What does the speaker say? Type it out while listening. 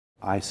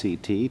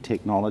ICT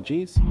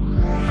technologies.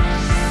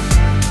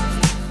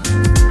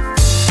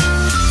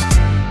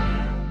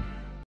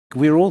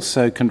 We're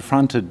also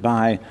confronted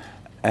by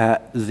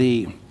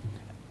the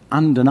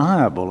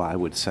undeniable, I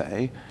would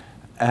say,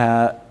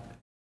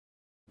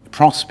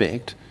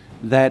 prospect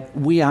that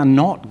we are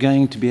not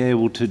going to be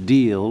able to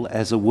deal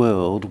as a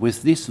world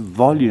with this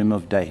volume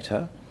of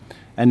data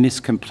and this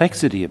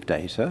complexity of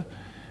data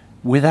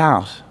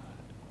without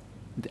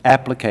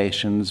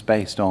applications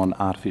based on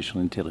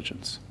artificial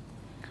intelligence.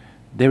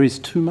 There is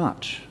too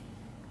much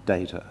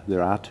data.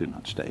 There are too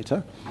much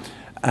data.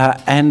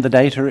 And the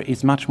data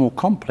is much more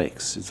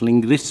complex. It's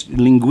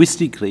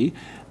linguistically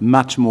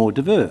much more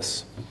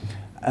diverse.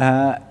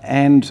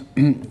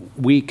 And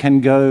we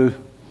can go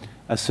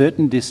a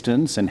certain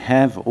distance and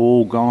have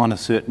all gone a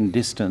certain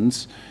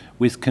distance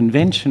with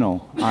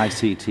conventional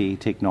ICT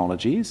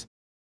technologies.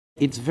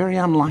 It's very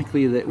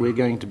unlikely that we're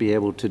going to be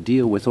able to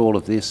deal with all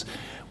of this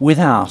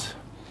without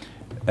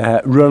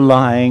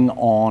relying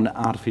on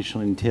artificial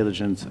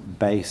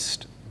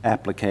intelligence-based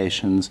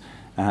applications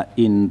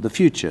in the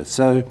future.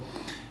 So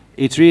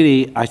it's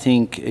really, I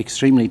think,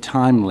 extremely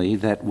timely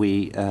that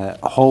we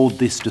hold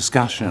this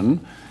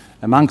discussion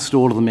amongst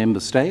all of the member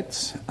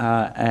states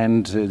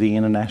and the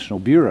International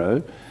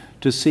Bureau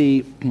to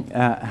see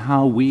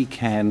how we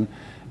can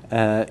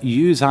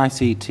use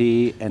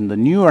ICT and the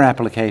newer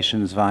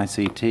applications of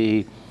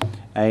ICT,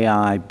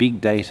 AI,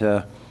 big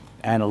data,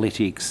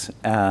 analytics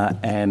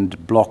and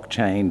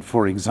blockchain,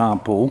 for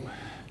example,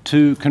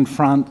 to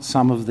confront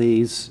some of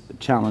these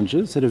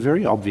challenges that are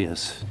very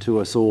obvious to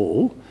us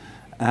all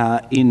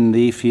in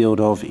the field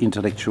of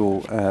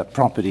intellectual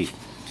property.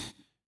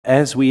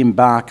 As we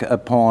embark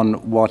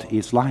upon what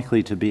is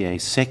likely to be a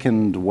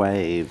second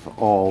wave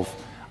of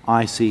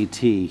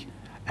ICT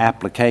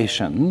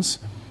applications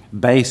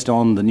based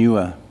on the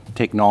newer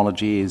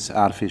technologies,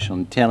 artificial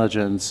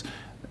intelligence,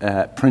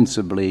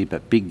 principally,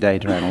 but big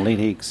data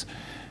analytics,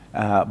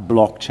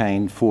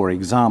 blockchain, for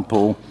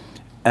example,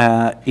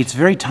 it's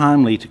very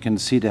timely to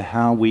consider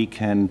how we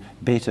can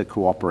better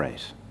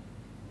cooperate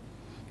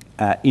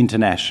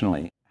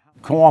internationally.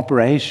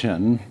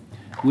 Cooperation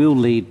will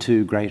lead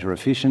to greater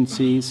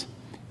efficiencies,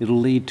 it'll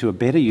lead to a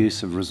better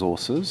use of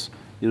resources,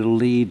 it'll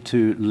lead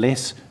to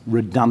less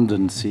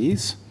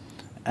redundancies,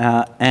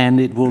 and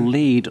it will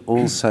lead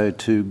also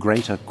to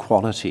greater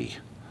quality.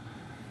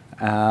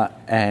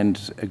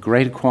 And a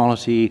greater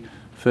quality,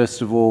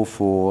 first of all,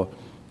 for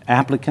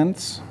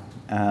applicants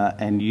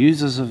and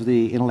users of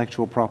the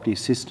intellectual property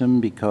system,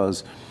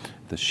 because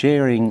the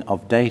sharing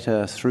of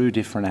data through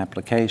different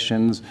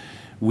applications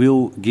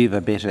will give a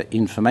better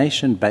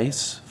information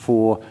base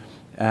for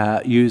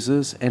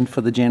users and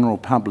for the general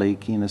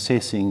public in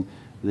assessing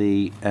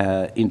the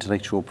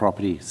intellectual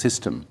property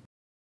system.